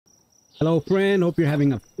Hello friend, hope you're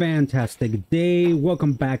having a fantastic day.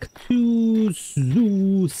 Welcome back to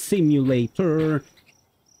Zoo Simulator.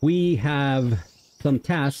 We have some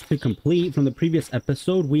tasks to complete from the previous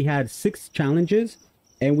episode. We had 6 challenges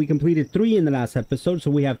and we completed 3 in the last episode,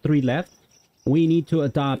 so we have 3 left. We need to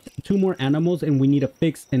adopt 2 more animals and we need to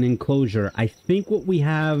fix an enclosure. I think what we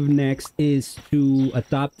have next is to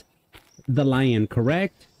adopt the lion,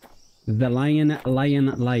 correct? The lion,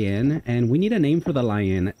 and we need a name for the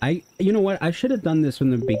lion. You know what, I should have done this from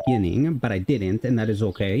the beginning, but I didn't, and that is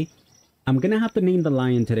okay. I'm gonna have to name the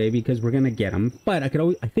lion today because we're gonna get him, but I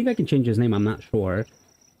think I can change his name, I'm not sure.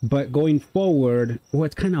 But going forward, well,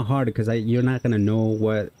 it's kind of hard because you're not gonna know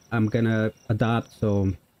what I'm gonna adopt,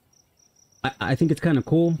 so I think it's kind of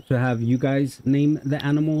cool to have you guys name the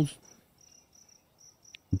animals.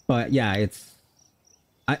 But yeah,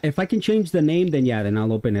 if I can change the name, then yeah, then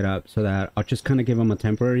I'll open it up so that I'll just kind of give them a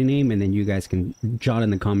temporary name, and then you guys can jot in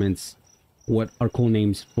the comments what are cool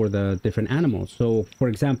names for the different animals. So for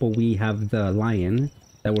example, we have the lion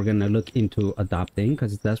that we're gonna look into adopting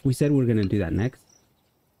because we said we're gonna do that next.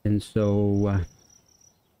 And so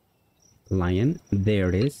lion, there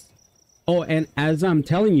it is. Oh, and as I'm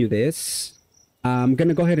telling you this, I'm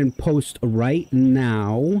gonna go ahead and post right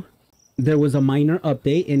now. There was a minor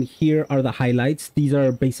update, and here are the highlights. These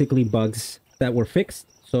are basically bugs that were fixed,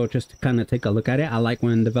 so just to kind of take a look at it. I like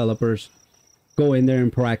when developers go in there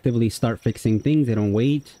and proactively start fixing things. They don't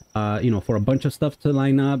wait you know, for a bunch of stuff to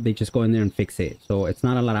line up. They just go in there and fix it. So it's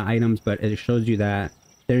not a lot of items, but it shows you that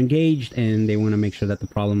they're engaged and they want to make sure that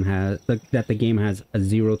that the game has a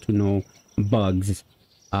 0 to no bugs,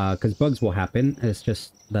 because bugs will happen. That's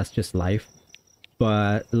just life.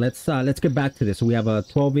 But let's get back to this. So we have a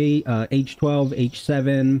 12A, H12,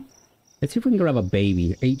 H7. Let's see if we can grab a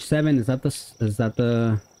baby. H7,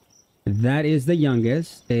 that is the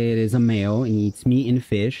youngest. It is a male and eats meat and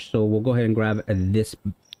fish. So we'll go ahead and grab this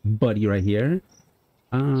buddy right here.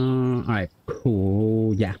 All right,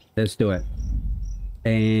 cool. Yeah, let's do it.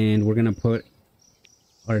 And we're gonna put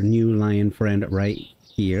our new lion friend right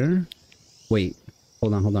here. Wait,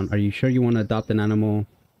 hold on. Are you sure you want to adopt an animal?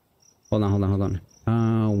 Hold on.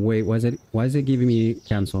 Wait, why is it giving me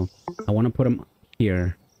cancel? I want to put him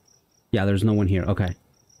here. Yeah, there's no one here. Okay.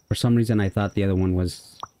 For some reason, I thought the other one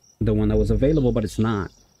was the one that was available, but it's not.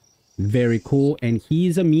 Very cool. And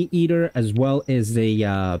he's a meat eater as well as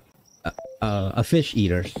a fish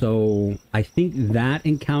eater. So I think that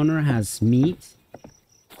encounter has meat.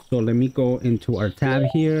 So let me go into our tab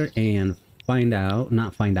here and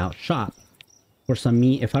shop for some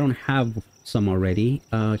meat if I don't have some already.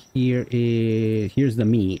 Here's the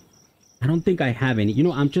meat. I don't think I have any. You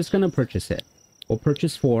know, I'm just gonna purchase it. We'll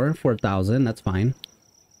purchase 4,000. That's fine.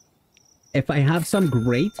 If I have some,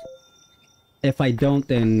 great. If I don't,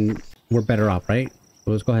 then we're better off, right?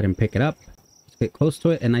 So let's go ahead and pick it up. Let's get close to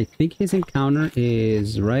it. And I think his encounter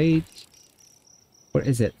is right. Where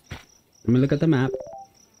is it? Let me look at the map.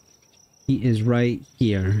 He is right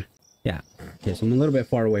here. Yeah. Okay, so I'm a little bit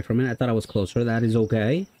far away from it. I thought I was closer. That is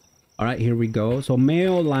okay. All right, here we go. So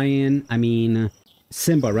male lion, I mean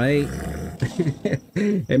Simba, right?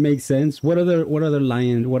 It makes sense. What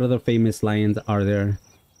other famous lions are there?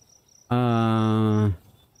 I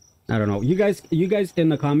don't know. You guys in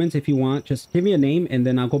the comments, if you want, just give me a name and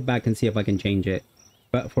then I'll go back and see if I can change it.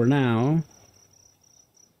 But for now,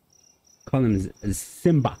 call him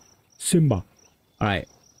Simba. All right,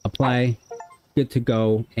 apply. Good to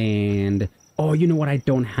go. And oh, you know what I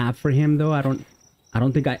don't have for him though? I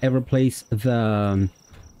don't think I ever placed the...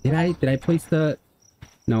 Did I place the...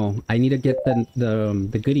 No, I need to get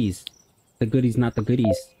the goodies. The goodies, not the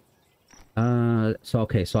goodies. So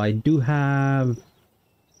okay, so I do have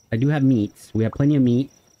meats. We have plenty of meat.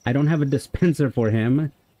 I don't have a dispenser for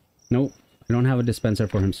him. Nope, I don't have a dispenser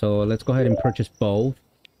for him. So let's go ahead and purchase both.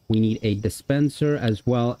 We need a dispenser as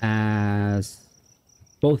well as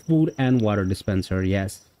both food and water dispenser.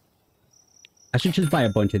 Yes. I should just buy a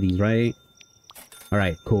bunch of these, right? All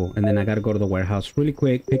right, cool. And then I got to go to the warehouse really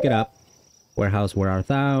quick, pick it up. Warehouse, where art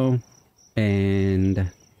thou? And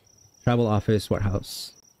travel office,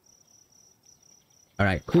 warehouse. All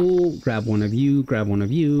right, cool. Grab one of you.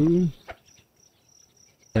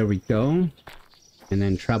 There we go. And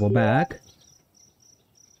then travel back.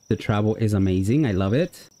 The travel is amazing. I love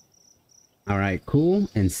it. All right, cool.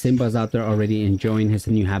 And Simba's out there already enjoying his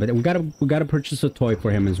new habitat. We gotta purchase a toy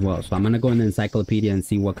for him as well. So I'm gonna go in the encyclopedia and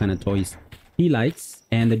see what kind of toys he likes.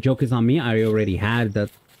 And the joke is on me. I already have the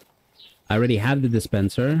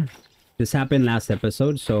dispenser. This happened last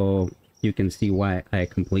episode, so you can see why I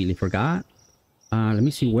completely forgot. Let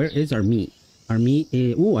me see, where is our meat? Our meat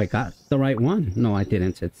is... Oh, I got the right one. No, I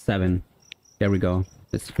didn't. It's 7. There we go.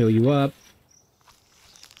 Let's fill you up.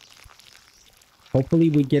 Hopefully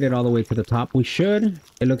we get it all the way to the top. We should.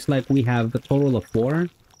 It looks like we have a total of 4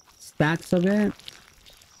 stacks of it.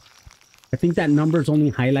 I think that number is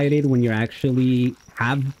only highlighted when you actually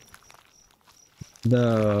have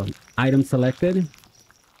the item selected.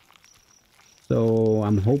 So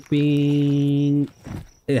I'm hoping...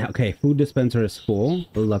 Yeah, okay, food dispenser is full.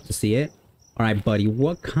 I'd love to see it. All right, buddy,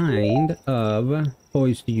 what kind of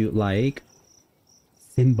toys do you like?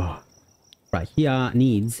 Simba. Right, here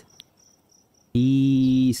needs...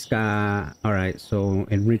 He's got... Alright, so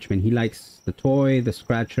enrichment. He likes the toy, the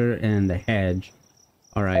scratcher, and the hedge.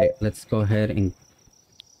 Alright, let's go ahead and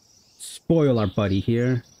spoil our buddy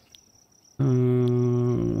here.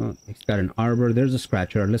 He's got an arbor. There's a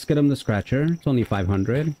scratcher. Let's get him the scratcher. It's only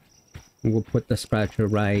 500. And we'll put the scratcher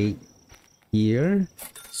right here.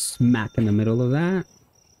 Smack in the middle of that.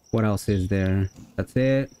 What else is there? That's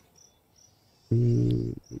it.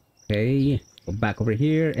 Okay. Go back over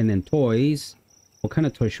here. And then toys. What kind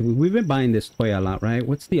of toy should we... We've been buying this toy a lot, right?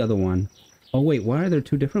 What's the other one? Oh, wait. Why are there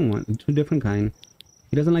 2 different ones? 2 different kind.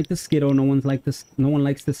 He doesn't like the Skittle. No one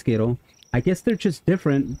likes the Skittle. I guess they're just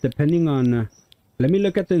different depending on... let me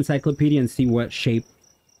look at the encyclopedia and see what shape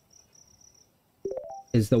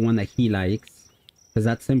is the one that he likes. Because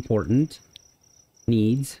that's important.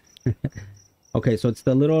 Needs. Okay, so it's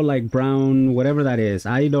the little, like, brown... Whatever that is.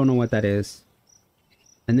 I don't know what that is.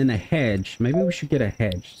 And then a hedge. Maybe we should get a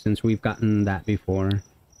hedge since we've gotten that before.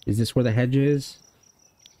 Is this where the hedge is?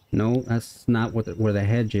 No, that's not where the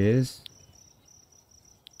hedge is.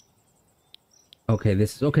 Okay,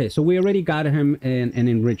 this is... Okay, so we already got him an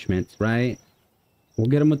enrichment, right? We'll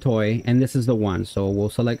get him a toy, and this is the one. So we'll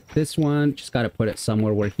select this one. Just got to put it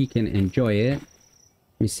somewhere where he can enjoy it.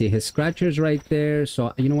 Let me see. His scratcher's right there.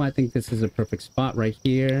 So, you know what? I think this is a perfect spot right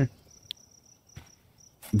here.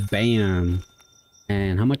 Bam.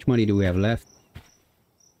 And how much money do we have left?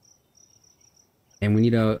 And we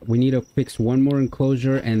need to fix one more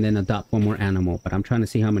enclosure and then adopt one more animal. But I'm trying to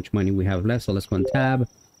see how much money we have left. So let's go on tab.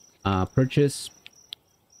 Purchase.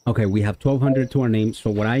 Okay, we have 1,200 to our name. So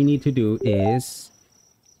what I need to do is...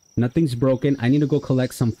 Nothing's broken. I need to go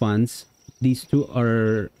collect some funds. These 2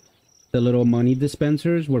 are the little money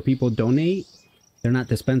dispensers where people donate. They're not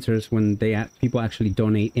dispensers when people actually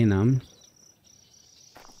donate in them.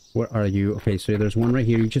 Where are you? Okay, so there's one right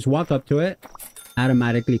here. You just walk up to it.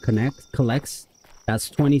 Automatically collects. That's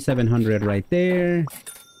 2,700 right there.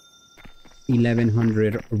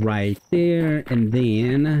 1,100 right there. And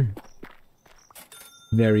then...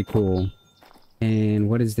 Very cool. And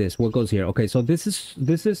what is this? What goes here? Okay, so this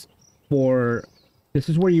is where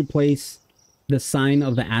you place the sign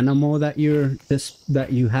of the animal that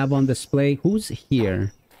you have on display. Who's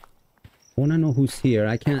here? I want to know who's here.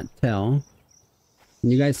 I can't tell.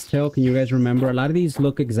 Can you guys tell? Can you guys remember? A lot of these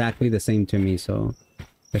look exactly the same to me, so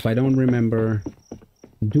if I don't remember,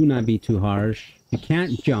 do not be too harsh. You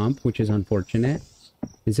can't jump, which is unfortunate.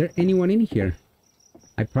 Is there anyone in here?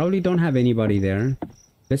 I probably don't have anybody there.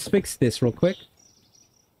 Let's fix this real quick.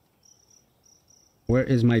 Where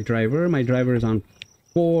is my driver? My driver is on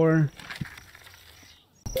 4.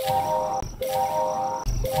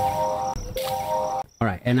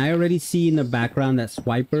 Alright, and I already see in the background that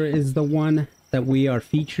Swiper is the one that we are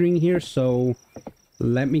featuring here. So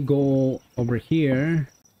let me go over here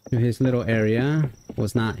to his little area. Well,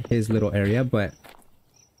 it's not his little area, but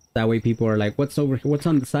that way people are like, what's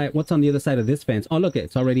on the side? What's on the other side of this fence? Oh, look,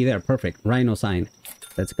 it's already there. Perfect. Rhino sign.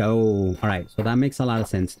 Let's go. All right, so that makes a lot of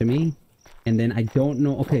sense to me. And then I don't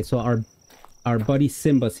know. Okay, so our buddy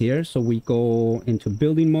Simba's here. So we go into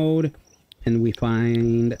building mode and we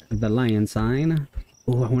find the lion sign.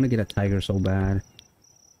 Oh, I want to get a tiger so bad.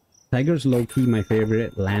 Tiger's low-key my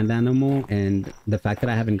favorite land animal, and the fact that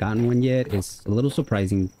I haven't gotten one yet is a little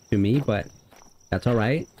surprising to me, but that's all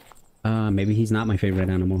right. Maybe he's not my favorite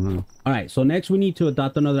animal, huh? All right, so next we need to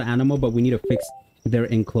adopt another animal, but we need to fix their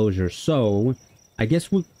enclosure. So I guess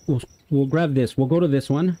we'll grab this. We'll go to this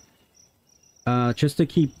one, just to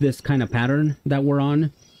keep this kind of pattern that we're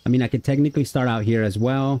on. I mean, I could technically start out here as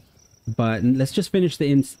well, but let's just finish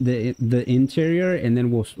the interior, and then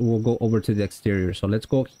we'll go over to the exterior. So let's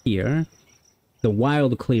go here, the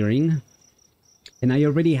wild clearing, and I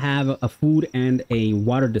already have a food and a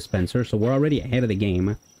water dispenser, so we're already ahead of the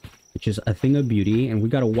game, which is a thing of beauty. And we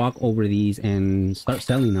got to walk over these and start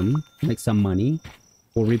selling them, make some money.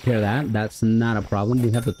 We'll repair that. That's not a problem.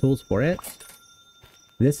 We have the tools for it.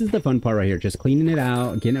 This is the fun part right here, just cleaning it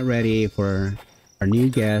out, getting it ready for our new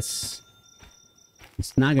guests.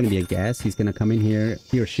 It's not going to be a guest. He's going to come in here.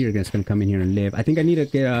 He or she is going to come in here and live. I think I need to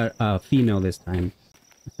get a female this time.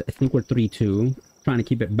 I think we're 3-2. trying to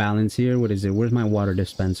keep it balanced here. What is it? Where's my water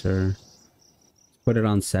dispenser? Put it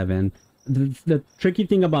on 7. The tricky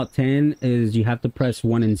thing about 10 is you have to press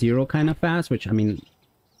 1 and 0 kind of fast, which, I mean,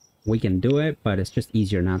 we can do it, but it's just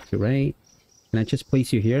easier not to, right? Can I just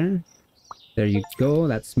place you here? There you go.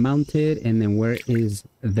 That's mounted. And then where is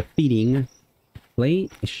the feeding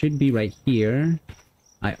plate? It should be right here.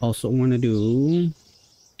 I also want to do...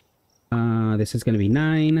 this is going to be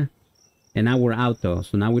 9. And now we're out, though.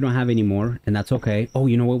 So now we don't have any more. And that's okay. Oh,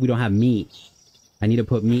 you know what? We don't have meat. I need to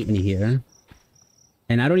put meat in here.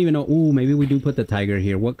 And I don't even know... Ooh, maybe we do put the tiger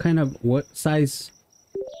here. What size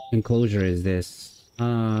enclosure is this?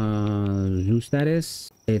 Zoo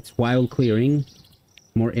status. It's wild clearing.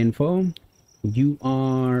 More info. You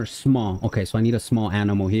are small. Okay, so I need a small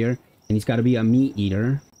animal here. And he's got to be a meat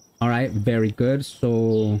eater. Alright, very good.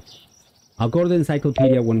 So I'll go to the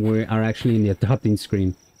encyclopedia when we are actually in the adopting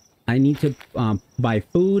screen. I need to buy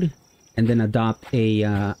food and then adopt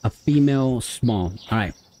a female small.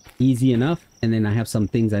 Alright, easy enough. And then I have some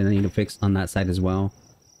things I need to fix on that side as well.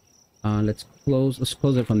 Let's close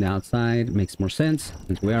it from the outside. Makes more sense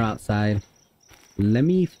since we are outside. Let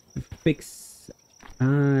me fix...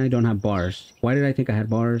 I don't have bars. Why did I think I had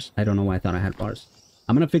bars? I don't know why I thought I had bars.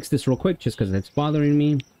 I'm gonna fix this real quick just because it's bothering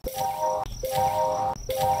me.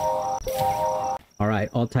 Alright,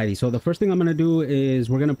 all tidy. So the first thing I'm gonna do is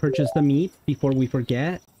we're gonna purchase the meat before we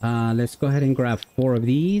forget. Let's go ahead and grab 4 of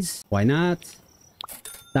these. Why not?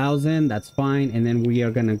 1,000, that's fine. And then we are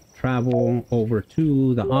gonna travel over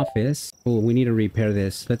to the office. Oh, we need to repair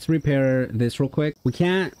this. Let's repair this real quick. We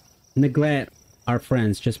can't neglect our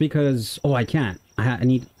friends just because... Oh, I can't. I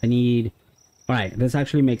need... Alright, this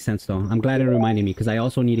actually makes sense though. I'm glad it reminded me because I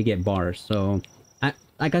also need to get bars. So,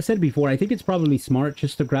 like I said before, I think it's probably smart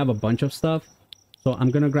just to grab a bunch of stuff. So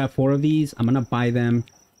I'm gonna grab 4 of these. I'm gonna buy them.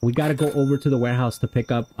 We gotta go over to the warehouse to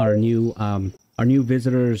pick up our new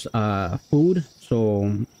visitors' food.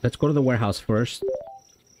 So let's go to the warehouse first.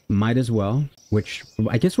 Might as well. Which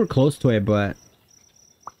I guess we're close to it, but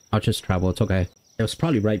I'll just travel. It's okay. It was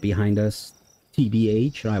probably right behind us.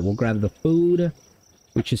 TBH. All right, we'll grab the food,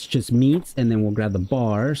 which is just meats, and then we'll grab the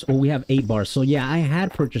bars. Oh, we have 8 bars. So yeah, I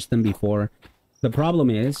had purchased them before. The problem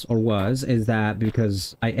is that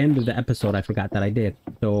because I ended the episode, I forgot that I did.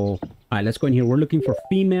 So, all right, let's go in here. We're looking for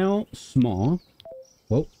female small.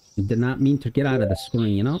 Whoa, did not mean to get out of the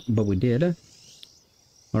screen, you know, but we did.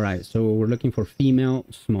 All right, so we're looking for female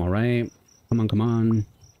small, right? Come on, come on.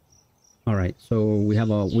 All right, so we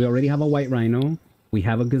already have a white rhino. We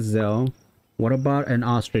have a gazelle. What about an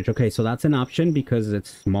ostrich? Okay, so that's an option because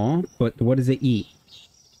it's small, but what does it eat?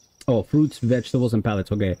 Oh, fruits, vegetables, and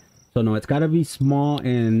pellets. Okay, so no, it's got to be small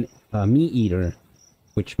and meat eater,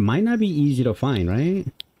 which might not be easy to find, right?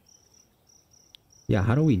 Yeah,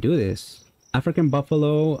 how do we do this? African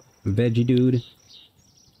buffalo, veggie dude.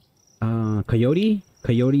 Coyote?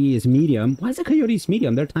 Coyote is medium. Why is the coyote's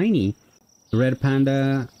medium? They're tiny. Red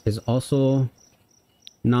panda is also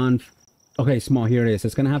okay, small. Here it is.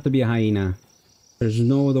 It's gonna have to be a hyena. There's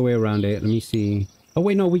no other way around it. Let me see. Oh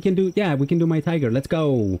wait, no, we can do my tiger. Let's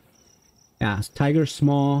go. Yeah, tiger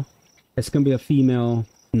small. It's gonna be a female.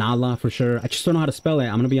 Nala for sure. I just don't know how to spell it.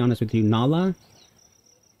 I'm gonna be honest with you. Nala.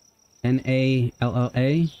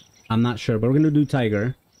 N-A-L-L-A. I'm not sure, but we're gonna do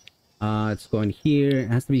tiger. It's going here. It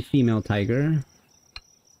has to be female tiger.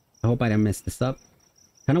 I hope I didn't mess this up.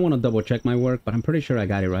 Kind of want to double check my work, but I'm pretty sure I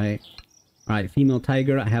got it right. All right, female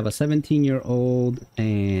tiger. I have a 17-year-old,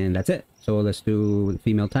 and that's it. So let's do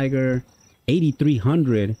female tiger.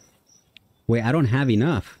 8,300. Wait, I don't have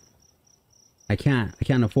enough. I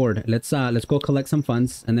can't afford. Let's go collect some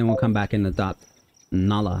funds, and then we'll come back and adopt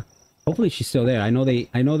Nala. Hopefully she's still there. I know they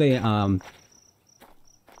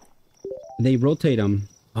rotate them.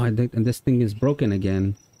 Oh, and this thing is broken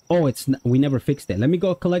again. Oh, we never fixed it. Let me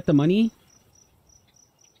go collect the money.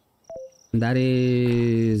 That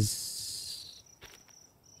is...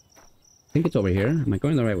 I think it's over here. Am I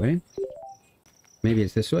going the right way? Maybe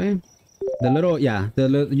it's this way. The little, yeah,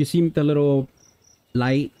 you see the little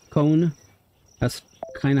light cone? That's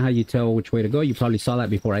kind of how you tell which way to go. You probably saw that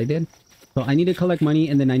before I did. So I need to collect money,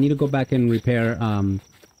 and then I need to go back and repair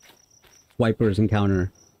Wiper's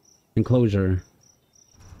enclosure.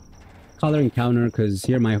 Color encounter, because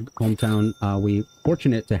here in my hometown, we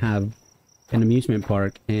fortunate to have an amusement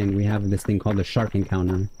park, and we have this thing called the shark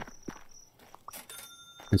encounter.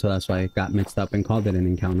 And so that's why I got mixed up and called it an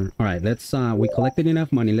encounter. All right, let's we collected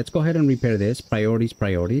enough money. Let's go ahead and repair this.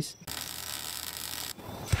 Priorities.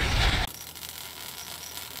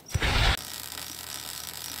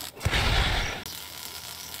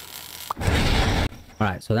 All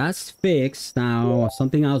right, so that's fixed. Now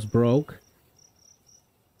something else broke.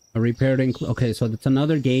 Repaired. Okay, so that's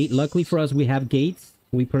another gate. Luckily for us, we have gates.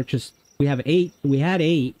 We purchased. We have 8. We had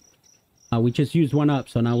 8. We just used one up,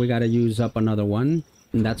 so now we got to use up another one,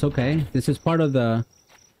 and that's okay. This is part of the.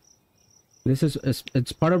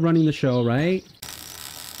 It's part of running the show, right?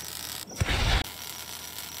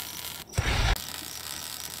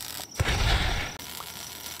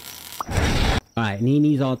 All right,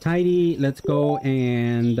 Nini's all tidy. Let's go,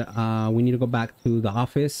 and we need to go back to the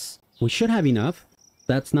office. We should have enough.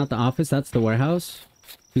 That's not the office, that's the warehouse.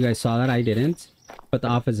 You guys saw that, I didn't. But the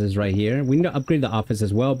office is right here. We need to upgrade the office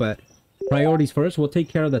as well, but priorities first. We'll take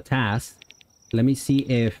care of the task. Let me see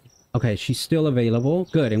if... Okay, she's still available.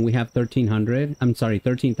 Good, and we have 1,300. I'm sorry,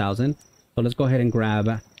 13,000. So let's go ahead and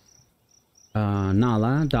grab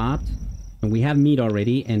Nala, adopt. And we have meat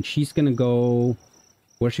already, and she's gonna go...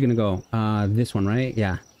 Where's she gonna go? This one, right?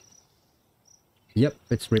 Yeah. Yep,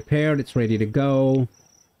 it's repaired. It's ready to go.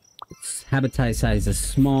 Its habitat size is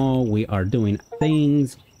small. We are doing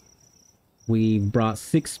things. We brought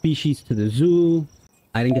 6 species to the zoo.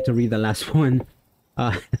 I didn't get to read the last one.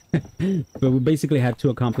 But we basically had 2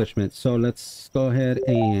 accomplishments. So let's go ahead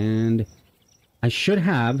and... I should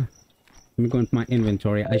have... Let me go into my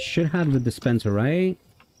inventory. I should have the dispenser, right?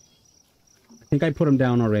 I think I put him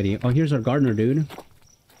down already. Oh, here's our gardener, dude.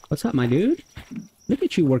 What's up, my dude? Look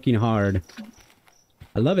at you working hard.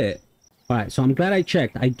 I love it. All right, so I'm glad I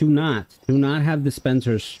checked. I do not have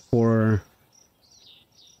dispensers for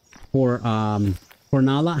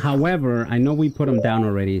Nala. However, I know we put them down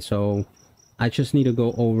already, so I just need to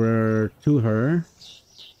go over to her.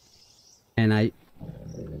 And I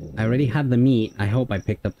already have the meat. I hope I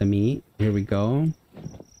picked up the meat. Here we go.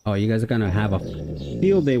 Oh, you guys are gonna have a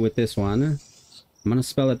field day with this one. I'm gonna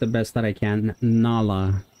spell it the best that I can.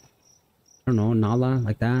 Nala. I don't know, Nala,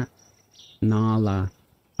 like that. Nala.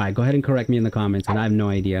 Alright, go ahead and correct me in the comments, and I have no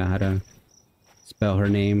idea how to spell her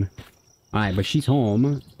name. Alright, but she's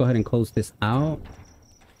home. Let's go ahead and close this out.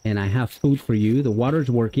 And I have food for you. The water's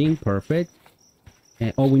working. Perfect.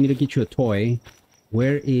 And, oh, we need to get you a toy.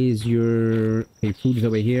 Where is your... Okay, food's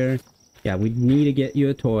over here. Yeah, we need to get you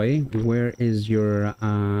a toy. Where is your...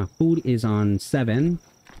 Food is on 7.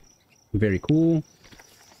 Very cool.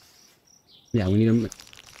 Yeah, we need to...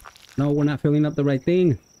 No, we're not filling up the right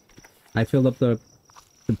thing. I filled up the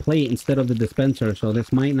plate instead of the dispenser, so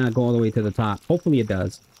this might not go all the way to the top. Hopefully it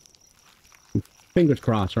does. Fingers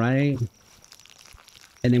crossed, right?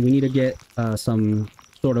 And then we need to get some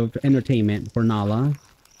sort of entertainment for Nala.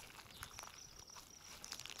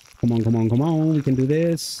 Come on, come on, come on. We can do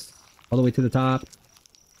this. All the way to the top.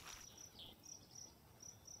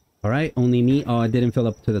 Alright, only me. Oh, it didn't fill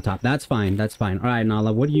up to the top. That's fine, that's fine. Alright,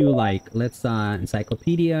 Nala, what do you like? Let's,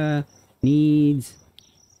 encyclopedia, needs,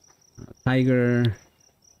 tiger.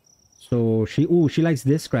 So, she likes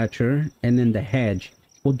this scratcher, and then the hedge.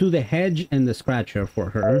 We'll do the hedge and the scratcher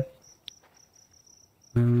for her.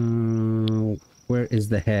 Where is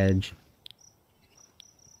the hedge?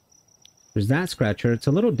 There's that scratcher. It's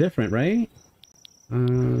a little different, right?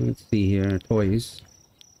 Let's see here. Toys.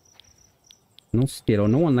 No Skittle.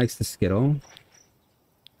 No one likes the Skittle.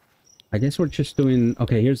 I guess we're just doing...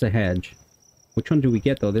 Okay, here's the hedge. Which one do we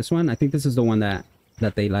get, though? This one? I think this is the one that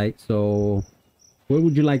they like. So, where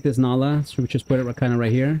would you like this, Nala? Should we just put it kind of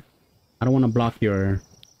right here? I don't want to block your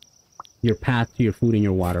path to your food and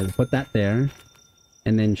your water. We'll put that there.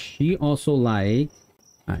 And then she also liked...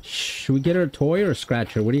 should we get her a toy or a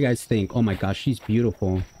scratcher? What do you guys think? Oh my gosh, she's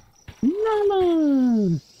beautiful.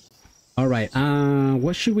 Nala! Alright,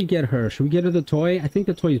 what should we get her? Should we get her the toy? I think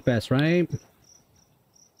the toy is best, right?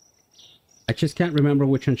 I just can't remember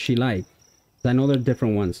which one she liked. I know they're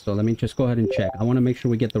different ones, so let me just go ahead and check. I want to make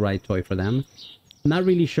sure we get the right toy for them. I'm not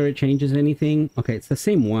really sure it changes anything. Okay, it's the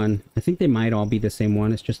same one. I think they might all be the same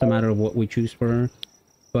one. It's just a matter of what we choose for her.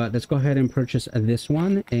 But let's go ahead and purchase this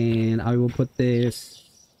one. And I will put this...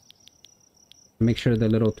 Make sure the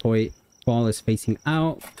little toy ball is facing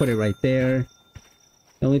out. Put it right there.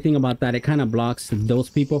 The only thing about that, it kind of blocks those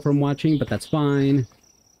people from watching, but that's fine.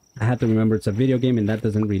 I have to remember it's a video game and that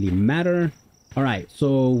doesn't really matter. All right,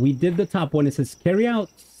 so we did the top one. It says carry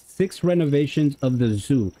out 6 renovations of the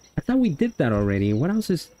zoo. I thought we did that already. What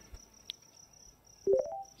else is...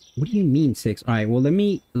 What do you mean 6? All right, well, let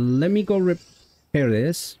me go repair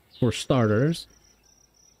this for starters.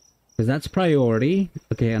 Because that's priority.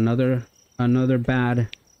 Okay, another bad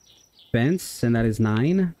fence, and that is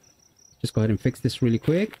 9. Just go ahead and fix this really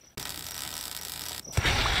quick.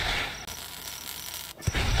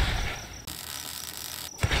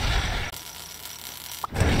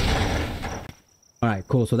 All right,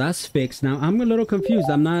 cool. So that's fixed. Now, I'm a little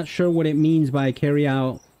confused. I'm not sure what it means by carry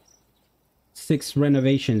out 6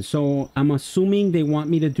 renovations. So I'm assuming they want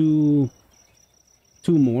me to do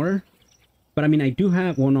 2 more. But I mean, I do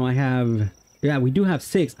have, well, no, I have, yeah, we do have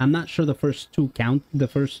 6. I'm not sure the first 2 count, the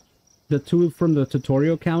 2 from the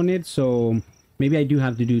tutorial counted. So maybe I do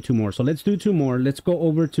have to do 2 more. So let's do 2 more. Let's go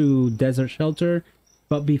over to Desert Shelter.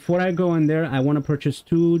 But before I go in there, I want to purchase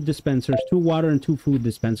 2 dispensers, 2 water and 2 food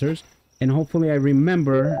dispensers. And hopefully I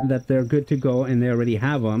remember that they're good to go and they already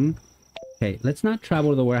have them. Okay, let's not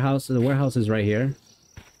travel to the warehouse. The warehouse is right here.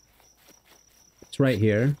 It's right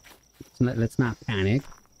here. Let's not panic.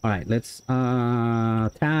 All right, let's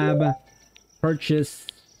tab, purchase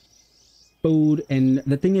food. And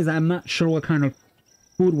the thing is, I'm not sure what kind of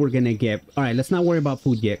food we're gonna get. All right, let's not worry about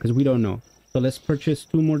food yet because we don't know. So let's purchase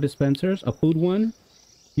 2 more dispensers, a food one.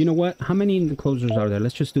 You know what? How many enclosures are there?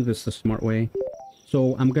 Let's just do this the smart way.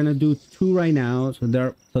 So I'm gonna do 2 right now. So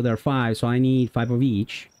there are 5. So I need 5 of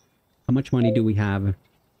each. How much money do we have?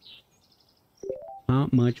 How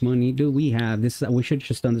much money do we have? This we should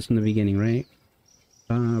just done this in the beginning, right?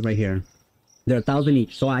 Right here. They're 1,000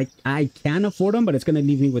 each. So I can afford them, but it's gonna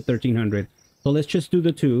leave me with 1,300. So let's just do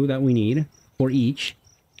the 2 that we need for each,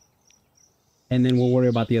 and then we'll worry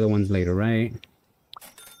about the other ones later, right?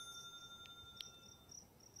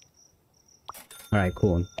 All right,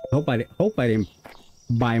 cool. Hope I didn't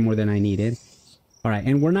buy more than I needed. All right,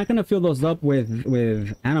 and we're not gonna fill those up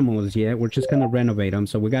with animals yet. We're just gonna renovate them,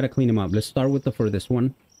 so we gotta clean them up. Let's start with the furthest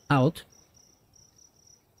one out.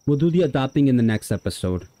 We'll do the adopting in the next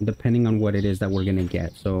episode, depending on what it is that we're gonna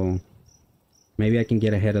get. So maybe I can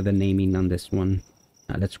get ahead of the naming on this one.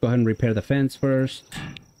 Let's go ahead and repair the fence first.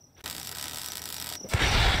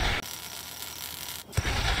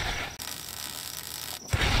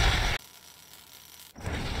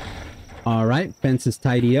 All right, fence is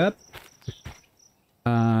tidy up.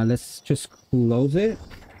 Let's just close it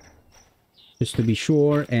just to be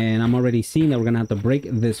sure. And I'm already seeing that we're gonna have to break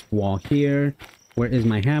this wall here. Where is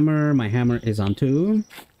my hammer? My hammer is on 2.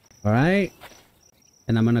 All right,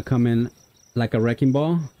 and I'm gonna come in like a wrecking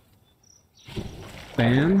ball.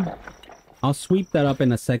 Bam. I'll sweep that up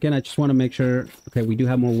in a second. I just want to make sure. Okay, we do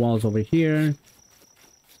have more walls over here.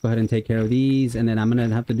 Let's go ahead and take care of these, and then I'm gonna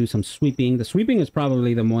have to do some sweeping. The sweeping is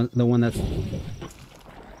probably the one that's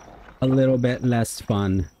a little bit less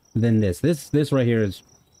fun than this. This right here is,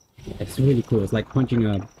 it's really cool. It's like punching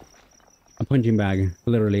a punching bag,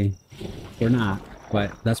 literally. Or not,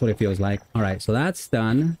 but that's what it feels like. All right, so that's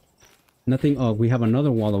done. Nothing. Oh, we have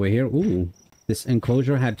another wall over here. Ooh, this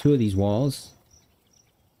enclosure had 2 of these walls.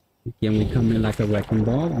 Again, we come in like a wrecking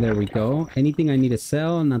ball. There we go. Anything I need to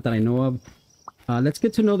sell? Not that I know of. Let's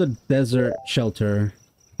get to know the desert shelter.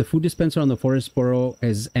 The food dispenser on the forest burrow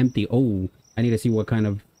is empty. Oh, I need to see what kind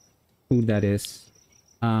of food that is.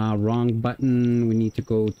 Wrong button. We need to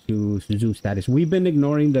go to zoo status. We've been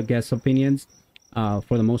ignoring the guest opinions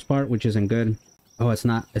for the most part, which isn't good. Oh, it's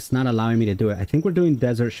not allowing me to do it. I think we're doing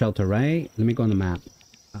desert shelter, right? Let me go on the map.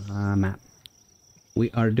 Map.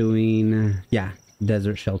 We are doing, yeah,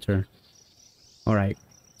 desert shelter. All right,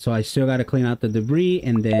 so I still got to clean out the debris,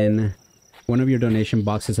 and then one of your donation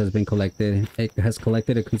boxes has been collected. It has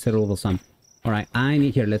collected a considerable sum. All right, I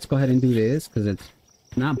need, here, let's go ahead and do this because it's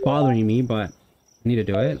not bothering me, but I need to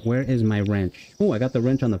do it. Where is my wrench? Oh, I got the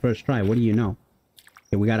wrench on the first try. What do you know?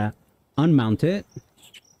 Okay, we gotta unmount it.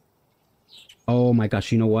 Oh my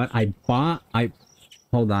gosh, you know what?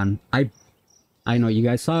 Hold on. I know you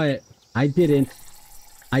guys saw it. I didn't.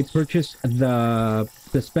 I purchased the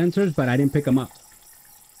dispensers, but I didn't pick them up.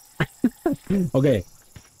 Okay.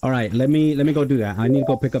 All right, let me go do that. I need to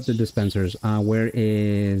go pick up the dispensers. Where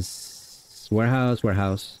is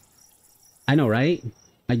warehouse? I know, right?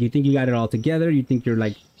 You think you got it all together. You think you're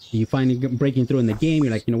like, you finally breaking through in the game.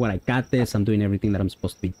 You're like, you know what? I got this. I'm doing everything that I'm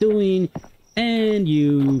supposed to be doing. And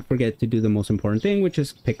you forget to do the most important thing, which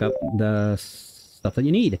is pick up the stuff that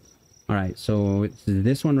you need. All right, so it's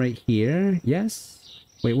this one right here. Yes.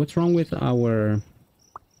 Wait, what's wrong with our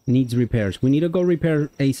needs repairs? We need to go repair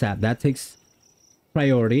ASAP. That takes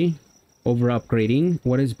priority over upgrading.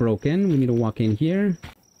 What is broken? We need to walk in here.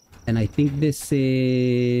 And I think this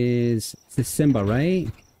is Simba, right?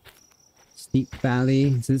 Steep Valley.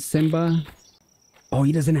 Is this Simba? Oh,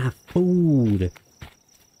 he doesn't have food.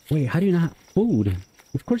 Wait, how do you not have food?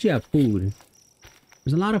 Of course you have food.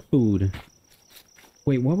 There's a lot of food.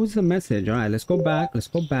 Wait, what was the message? All right, let's go back. Let's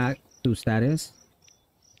go back to status.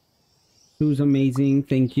 Food's amazing.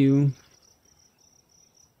 Thank you.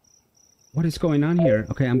 What is going on here?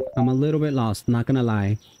 Okay, I'm a little bit lost. Not gonna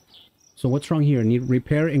lie. So what's wrong here? Need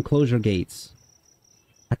repair enclosure gates.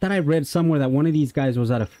 I thought I read somewhere that one of these guys was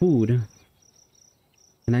out of food.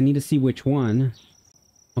 And I need to see which one.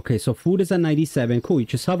 Okay, so food is at 97. Cool, you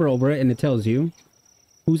just hover over it and it tells you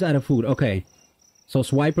who's out of food. Okay, so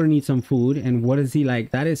Swiper needs some food. And what is he like?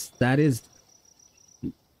 That is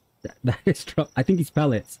I think he's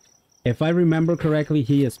pellets. If I remember correctly,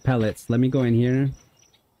 he is pellets. Let me go in here.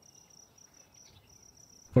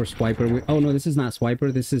 For Swiper. Oh no, this is not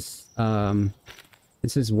Swiper. This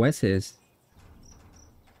is Wes's.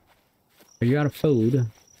 Are you out of food?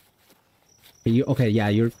 Are you okay? Yeah,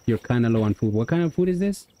 you're kind of low on food. What kind of food is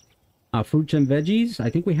this? Fruits and veggies. I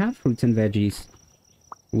think we have fruits and veggies.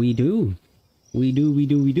 We do. We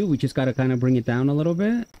just gotta kind of bring it down a little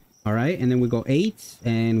bit. All right, and then we go 8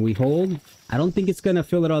 and we hold. I don't think it's gonna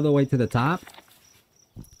fill it all the way to the top,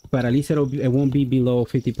 but at least it won't be below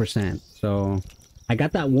 50%. So I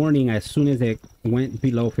got that warning as soon as it went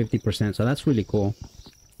below 50%. So that's really cool.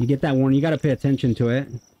 You get that warning. You got to pay attention to it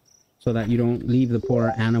so that you don't leave the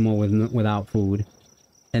poor animal without food.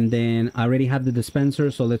 And then I already have the dispenser.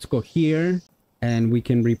 So let's go here and we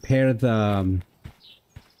can repair the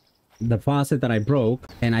faucet that I broke.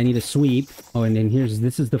 And I need a sweep. Oh, and then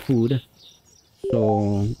this is the food.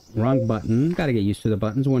 So wrong button. Got to get used to the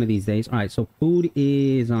buttons one of these days. All right. So food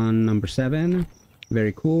is on number 7.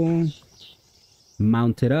 Very cool.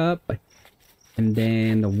 Mount it up, and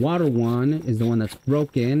then the water one is the one that's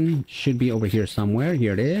broken. Should be over here somewhere.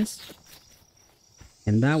 Here it is.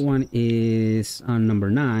 And that one is on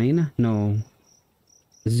number 9. No,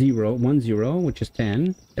 10, which is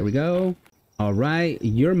 10. There we go. All right,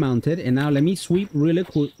 you're mounted. And now let me sweep really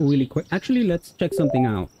quick. Actually, let's check something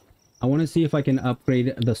out. I want to see if I can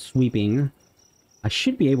upgrade the sweeping. I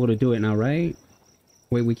should be able to do it now, right?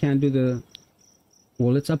 Wait, we can't do the...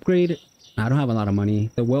 Well, let's upgrade... I don't have a lot of money.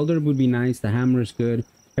 The welder would be nice. The hammer is good.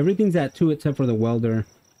 Everything's at 2 except for the welder.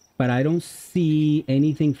 But I don't see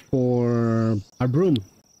anything for our broom.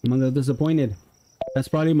 I'm a little disappointed. That's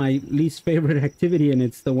probably my least favorite activity, and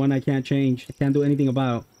it's the one I can't change. I can't do anything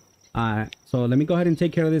about. So let me go ahead and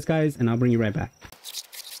take care of this, guys, and I'll bring you right back.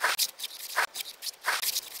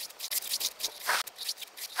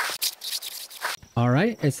 All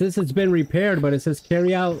right. It says it's been repaired, but it says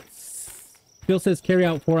carry out. Still says carry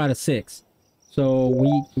out 4 out of 6.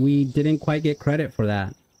 So we didn't quite get credit for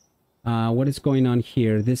that. What is going on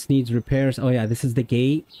here? This needs repairs. Oh yeah, this is the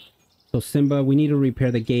gate. So Simba, we need to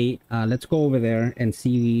repair the gate. Let's go over there and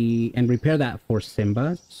see and repair that for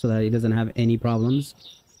Simba so that he doesn't have any problems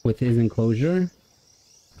with his enclosure.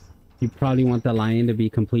 You probably want the lion to be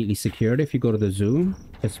completely secured if you go to the zoo.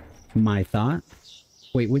 That's my thought.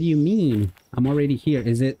 Wait, what do you mean? I'm already here.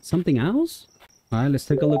 Is it something else? All right, let's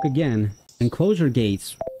take a look again. Enclosure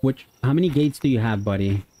gates. How many gates do you have,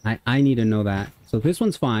 buddy? I need to know that. So this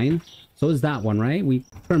one's fine. So is that one, right? We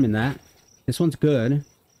determined that. This one's good.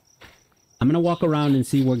 I'm gonna walk around and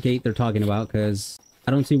see what gate they're talking about, because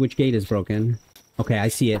I don't see which gate is broken. Okay, I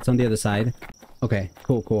see it. It's on the other side. Okay,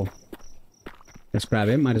 cool. Let's grab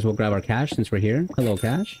it. Might as well grab our cash since we're here. Hello,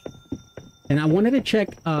 cash. And I wanted to check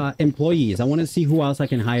employees. I want to see who else I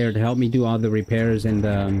can hire to help me do all the repairs and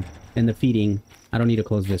the feeding. I don't need to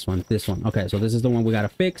close this one. This one. Okay, so this is the one we gotta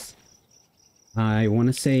fix. I want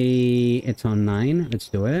to say it's on 9. Let's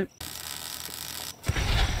do it.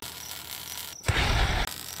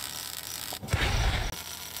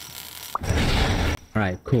 All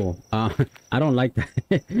right, cool. I don't like that.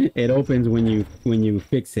 It opens when you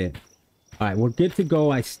fix it. All right, we're good to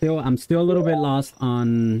go. I'm still a little bit lost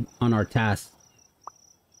on our task.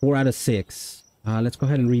 4 out of 6. Let's go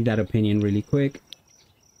ahead and read that opinion really quick.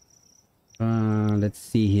 Let's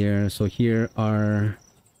see here. So here are...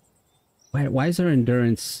 Why is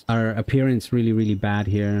our appearance really bad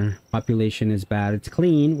here? Population is bad. It's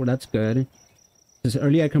clean. Well, that's good. Just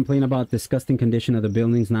earlier I complained about disgusting condition of the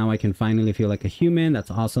buildings. Now I can finally feel like a human.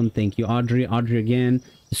 That's awesome. Thank you, Audrey. Audrey again.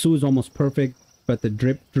 The zoo is almost perfect, but the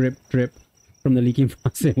drip from the leaking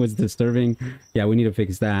faucet was disturbing. Yeah, we need to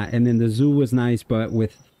fix that. And then the zoo was nice, but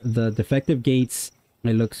with the defective gates,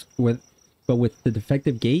 it looks with the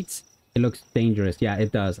defective gates, it looks dangerous. Yeah,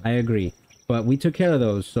 it does. I agree. But we took care of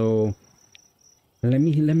those. So let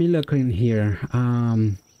me look in here.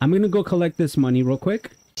 I'm gonna go collect this money real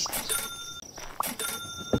quick.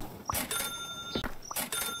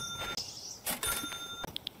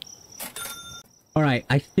 All right,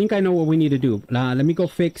 I think I know what we need to do. Let me go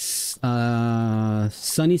fix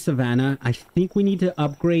Sunny Savannah. I think we need to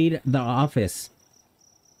upgrade the office.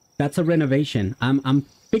 That's a renovation. I'm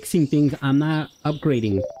fixing things. I'm not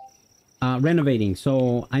upgrading. Renovating.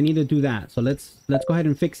 So I need to do that. So let's go ahead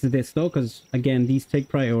and fix this though, because again, these take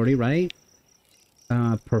priority, right?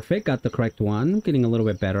 Perfect. Got the correct one. Getting a little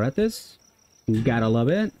bit better at this. You gotta love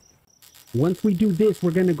it. Once we do this,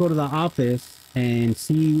 we're gonna go to the office and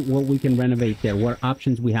see what we can renovate there, what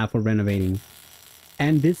options we have for renovating.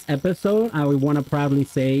 And this episode, I would want to proudly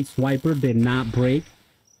say Swiper did not break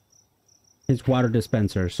his water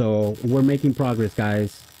dispenser. So we're making progress,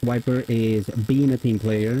 guys. Swiper is being a team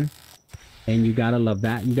player, and you gotta love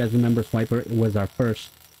that. You guys remember Swiper was our first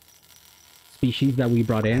species that we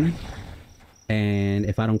brought in, and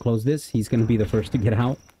if I don't close this, he's gonna be the first to get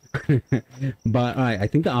out. But all right, I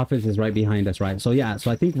think the office is right behind us, right? So yeah,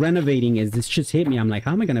 so I think renovating is, this just hit me. I'm like,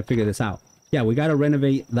 how am I gonna figure this out? Yeah, we gotta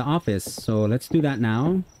renovate the office, so let's do that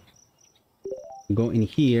now. Go in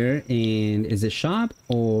here, and is it shop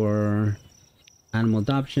or animal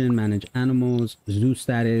adoption, manage animals, zoo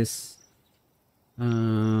status,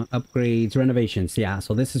 upgrades, renovations? Yeah,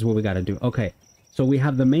 so this is what we got to do. Okay, so we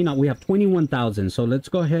have the main, we have 21,000. So let's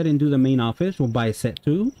go ahead and do the main office. We'll buy set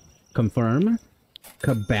 2, confirm,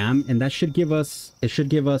 kabam, and that should give us, it should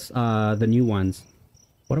give us the new ones.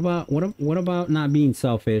 What about not being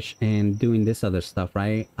selfish and doing this other stuff,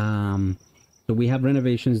 right? So we have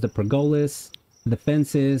renovations, the pergolas, the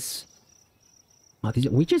fences. Oh,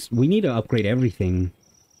 we need to upgrade everything.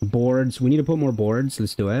 Boards, we need to put more boards.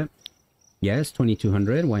 Let's do it. Yes,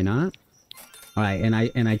 2200. Why not? All right, and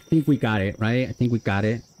I think we got it, right? I think we got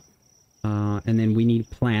it. And then we need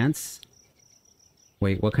plants.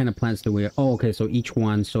 Wait, what kind of plants do we? Oh, okay. So each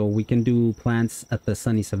one. So we can do plants at the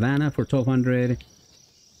sunny savanna for 1200.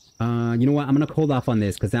 You know what? I'm gonna hold off on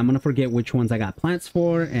this because I'm gonna forget which ones I got plants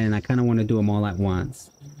for, and I kind of want to do them all at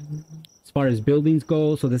once. As far as buildings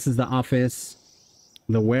go, so this is the office.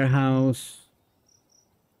 The warehouse,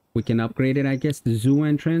 we can upgrade it, I guess. The zoo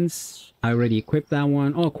entrance, I already equipped that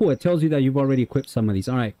one. Oh, cool. It tells you that you've already equipped some of these.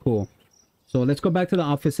 All right, cool. So let's go back to the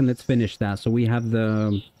office and let's finish that. So we have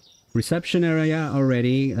the reception area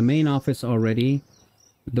already, the main office already,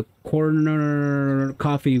 the corner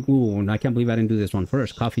coffee. Ooh, I can't believe I didn't do this one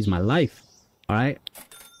first. Coffee's my life. All right.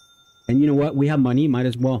 And you know what? We have money. Might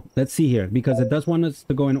as well. Let's see here, because it does want us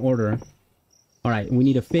to go in order. All right. We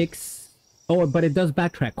need to fix. Oh, but it does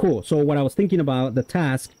backtrack. Cool. So what I was thinking about, the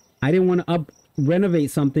task, I didn't want to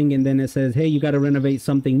renovate something and then it says, hey, you got to renovate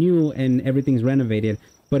something new and everything's renovated.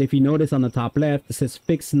 But if you notice on the top left, it says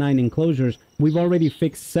fix 9 enclosures. We've already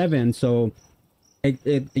fixed 7. So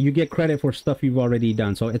you get credit for stuff you've already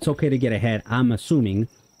done. So it's okay to get ahead. I'm assuming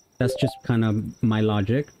that's just kind of my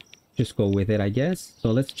logic. Just go with it, I guess.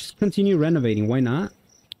 So let's just continue renovating. Why not?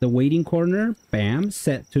 The waiting corner. Bam.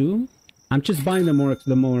 Set 2. I'm just buying the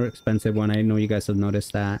more expensive one. I know you guys have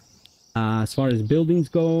noticed that. As far as buildings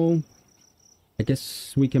go, I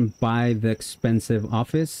guess we can buy the expensive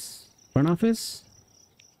office, front office.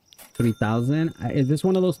 3,000. Is this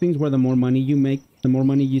one of those things where the more money you make, the more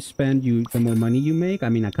money you spend, the more money you make? I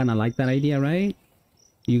mean, I kind of like that idea, right?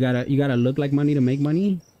 You gotta look like money to make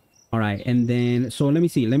money. All right, and then so let me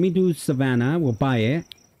see. Let me do Savannah. We'll buy it,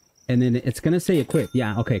 and then it's gonna say equip.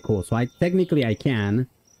 Yeah. Okay. Cool. So I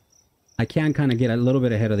can kind of get a little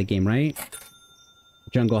bit ahead of the game, right?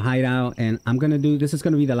 Jungle hideout, and I'm gonna do, this is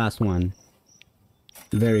gonna be the last one.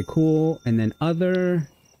 Very cool. And then other.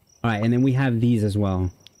 All right, and then we have these as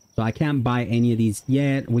well. So I can't buy any of these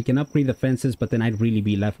yet. We can upgrade the fences, but then I'd really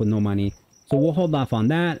be left with no money. So we'll hold off on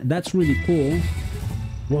that. That's really cool.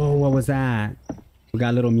 Whoa, what was that? We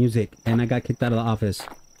got a little music, and I got kicked out of the office.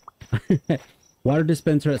 Water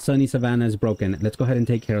dispenser at Sunny Savannah is broken. Let's go ahead and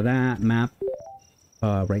take care of that. Map.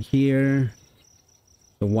 Right here,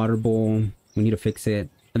 the water bowl, we need to fix it.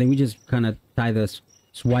 I think we just kind of tie this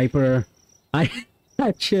swiper. I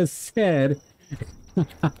just said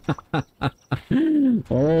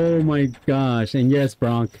oh my gosh. And yes,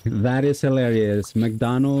 Bronk, that is hilarious.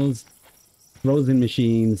 McDonald's frozen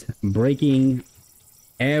machines breaking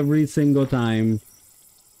every single time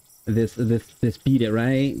this beat it,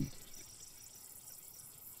 right?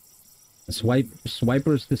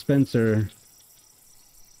 Swiper's dispenser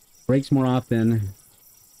breaks more often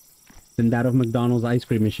than that of McDonald's ice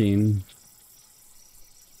cream machine.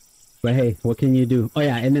 But hey, what can you do? Oh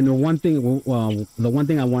yeah, and then the one thing, well, the one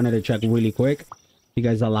thing I wanted to check really quick, if you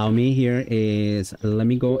guys allow me here, is let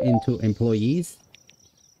me go into employees.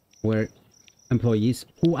 Where employees?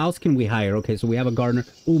 Who else can we hire? Okay, so we have a gardener.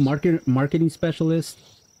 Ooh, marketing specialist.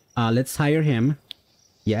 Let's hire him.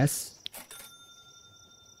 Yes.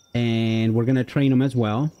 And we're gonna train him as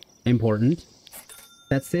well. Important.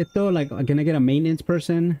 That's it though. Like, can I get a maintenance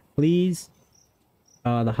person, please?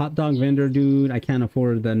 The hot dog vendor dude, I can't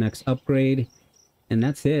afford the next upgrade. And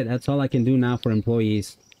that's it. That's all I can do now for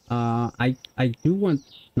employees. I do want,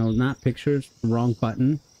 no, not pictures, wrong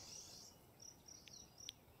button.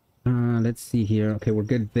 Let's see here. Okay, we're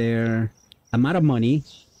good there. I'm out of money.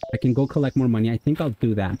 I can go collect more money. I think I'll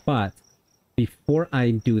do that. But before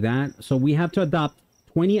I do that, so we have to adopt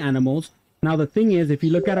 20 animals. Now the thing is, if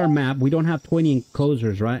you look at our map, we don't have 20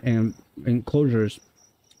 enclosures, right? And enclosures,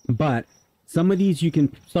 but some of these you can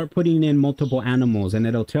start putting in multiple animals and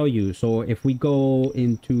it'll tell you. So if we go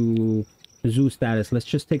into zoo status, let's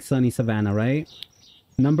just take sunny savannah, right?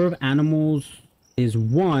 Number of animals is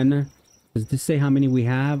 1. Does this say how many we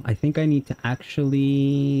have? I think I need to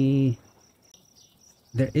actually...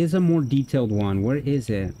 There is a more detailed one. Where is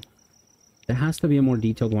it? There has to be a more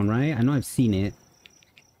detailed one, right? I know I've seen it.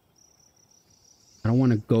 I don't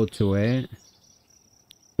want to go to it.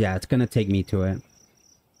 Yeah, it's gonna take me to it.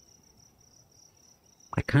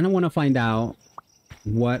 I kind of want to find out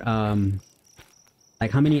what,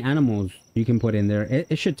 like how many animals you can put in there.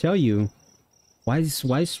 It should tell you. Why is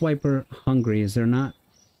Swiper hungry? Is there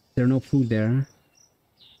no food there?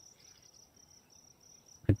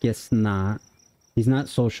 I guess not. He's not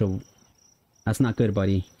social. That's not good,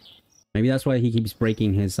 buddy. Maybe that's why he keeps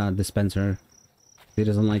breaking his dispenser. He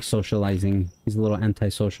doesn't like socializing. He's a little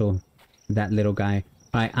antisocial. That little guy.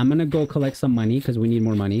 Alright, I'm gonna go collect some money because we need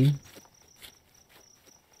more money.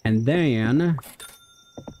 And then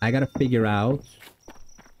I gotta figure out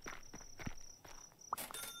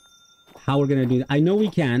how we're gonna do that. I know we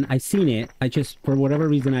can. I've seen it. I just, for whatever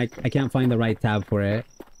reason, I can't find the right tab for it.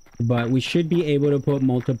 But we should be able to put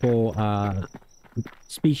multiple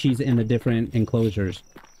species in the different enclosures.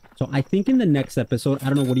 So I think in the next episode, I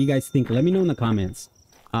don't know, what do you guys think? Let me know in the comments.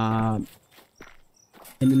 In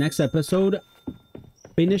the next episode,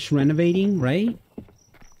 finish renovating, right?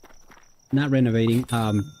 Not renovating,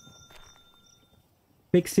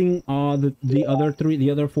 fixing all the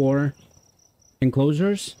other 4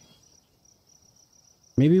 enclosures.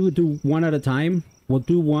 Maybe we'll do one at a time. We'll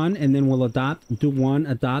do one and then we'll adopt, do one,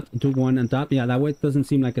 adopt, do one, adopt. Yeah, that way it doesn't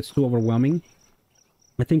seem like it's too overwhelming.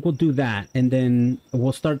 I think we'll do that, and then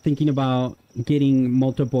we'll start thinking about getting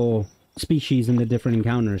multiple species in the different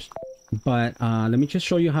encounters. But let me just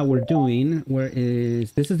show you how we're doing.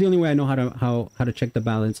 This is the only way I know how to check the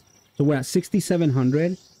balance. So we're at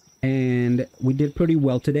 6,700 and we did pretty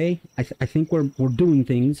well today. I think we're doing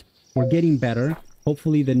things. We're getting better.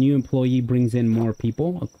 Hopefully the new employee brings in more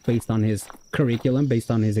people based on his curriculum,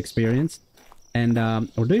 based on his experience. And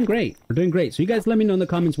we're doing great. We're doing great. So you guys let me know in the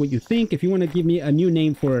comments what you think. If you want to give me a new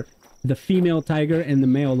name for the female tiger and the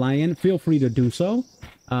male lion, feel free to do so.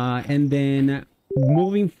 And then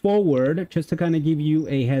moving forward, just to kind of give you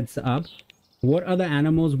a heads up, what other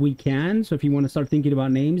animals we can. So if you want to start thinking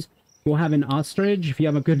about names, we'll have an ostrich. If you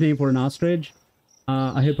have a good name for an ostrich,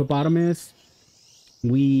 a hippopotamus.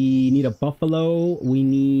 We need a buffalo. We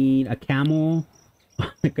need a camel. Oh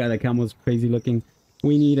my god, that camel is crazy looking.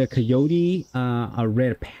 We need a coyote, a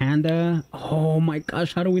red panda. Oh my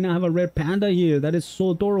gosh, how do we not have a red panda here? That is so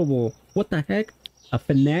adorable. What the heck? A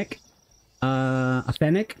fennec, a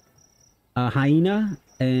hyena,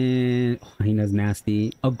 and oh, hyena's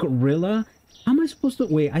nasty. A gorilla. How am I supposed to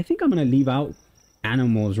wait? I think I'm gonna leave out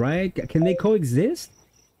animals, right? Can they coexist?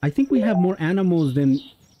 I think we have more animals than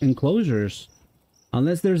enclosures.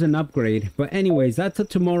 Unless there's an upgrade. But anyways, that's a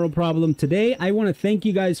tomorrow problem. Today, I want to thank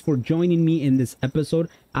you guys for joining me in this episode.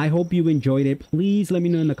 I hope you enjoyed it. Please let me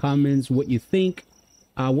know in the comments what you think,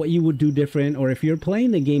 what you would do different, or if you're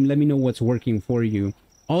playing the game, let me know what's working for you.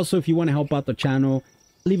 Also, if you want to help out the channel,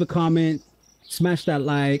 leave a comment, smash that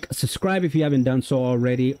like, subscribe if you haven't done so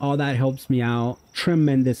already. All that helps me out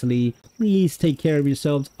tremendously. Please take care of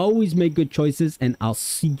yourselves. Always make good choices, and I'll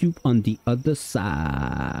see you on the other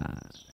side.